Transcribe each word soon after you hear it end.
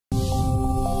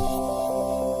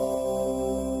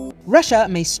Russia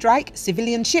may strike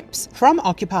civilian ships from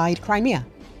occupied Crimea.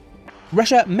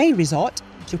 Russia may resort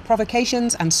to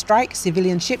provocations and strike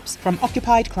civilian ships from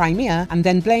occupied Crimea and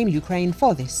then blame Ukraine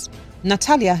for this.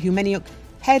 Natalia Humeniuk,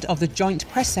 head of the Joint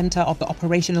Press Center of the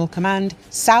Operational Command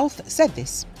South, said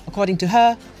this. According to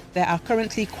her, there are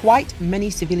currently quite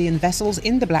many civilian vessels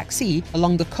in the Black Sea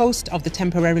along the coast of the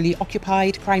temporarily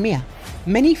occupied Crimea.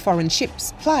 Many foreign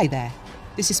ships ply there.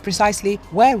 This is precisely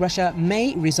where Russia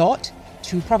may resort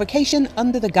to provocation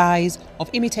under the guise of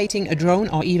imitating a drone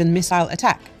or even missile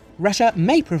attack. Russia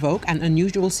may provoke an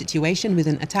unusual situation with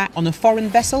an attack on a foreign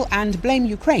vessel and blame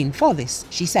Ukraine for this,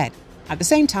 she said. At the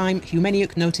same time,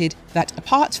 Humeniuk noted that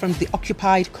apart from the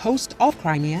occupied coast of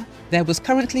Crimea, there was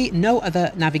currently no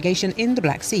other navigation in the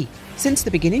Black Sea. Since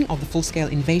the beginning of the full-scale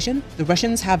invasion, the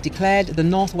Russians have declared the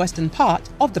northwestern part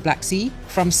of the Black Sea,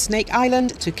 from Snake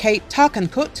Island to Cape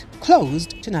Tarkankut,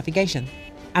 closed to navigation.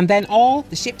 And then all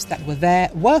the ships that were there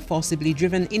were forcibly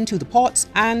driven into the ports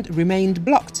and remained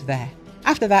blocked there.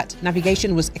 After that,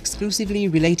 navigation was exclusively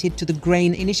related to the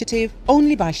grain initiative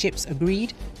only by ships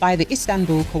agreed by the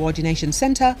Istanbul Coordination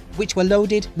Center, which were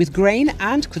loaded with grain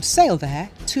and could sail there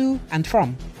to and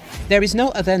from. There is no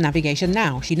other navigation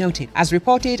now, she noted. As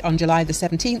reported on July the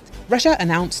 17th, Russia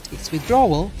announced its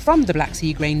withdrawal from the Black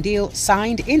Sea grain deal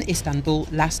signed in Istanbul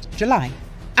last July.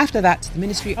 After that, the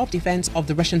Ministry of Defense of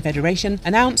the Russian Federation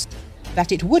announced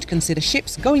that it would consider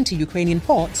ships going to Ukrainian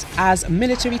ports as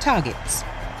military targets.